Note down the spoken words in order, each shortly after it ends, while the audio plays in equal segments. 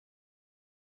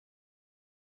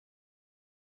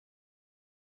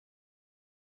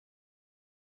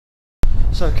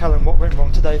So Callam, what went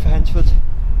wrong today for Hednesford?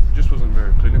 Just wasn't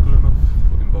very clinical enough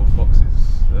in both boxes.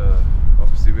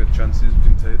 Obviously we had chances, we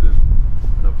didn't take them,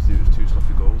 and obviously it was 2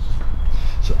 sloppy goals.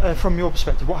 So, from your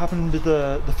perspective, what happened with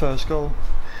the first goal?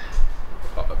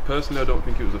 Personally, I don't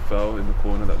think it was a foul in the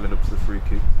corner that led up to the free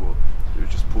kick, but it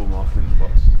was just poor marking in the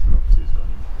box, and obviously it's gone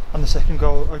in. And the second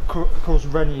goal, of course,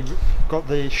 Rennie got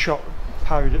the shot,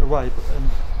 parried it away, but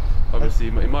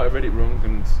obviously he might have read it wrong,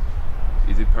 and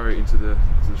he did parry it into the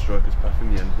striker's path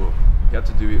in the end, but he had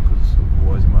to do it because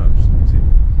otherwise he might have just nicked it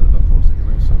at that post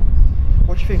anyway. So,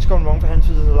 what do you think's gone wrong for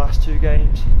Hednesford in the last 2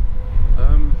 games?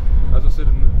 As I said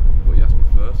in what you asked me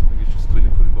first, I think it's just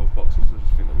clinical in both boxes. I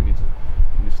just think that we need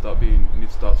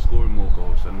to start scoring more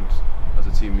goals, and as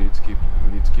a team we need to keep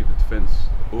the defence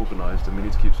organised, and we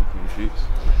need to keep some clean sheets.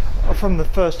 From the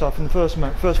first half, in the first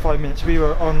 5 minutes, we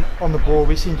were on the ball.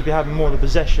 We seemed to be having more of the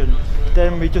possession.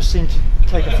 Then we just seemed to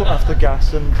take a foot off the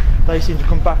gas, and they seemed to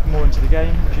come back more into the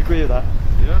game. Do you agree with that?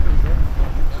 Yeah, I think so.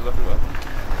 That's exactly what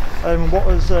happened. What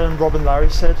has Rob and Larry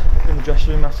said in the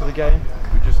dressing room after the game?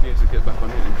 We just need to get back on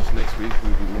it, and just next week we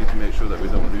need to make sure that we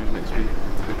don't lose next week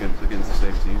against the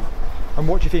same team. And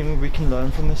what do you think we can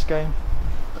learn from this game?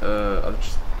 I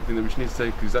think that we just need to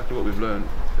take exactly what we've learned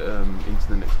into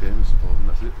the next game, I suppose, and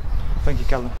that's it. Thank you,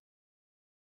 Callam.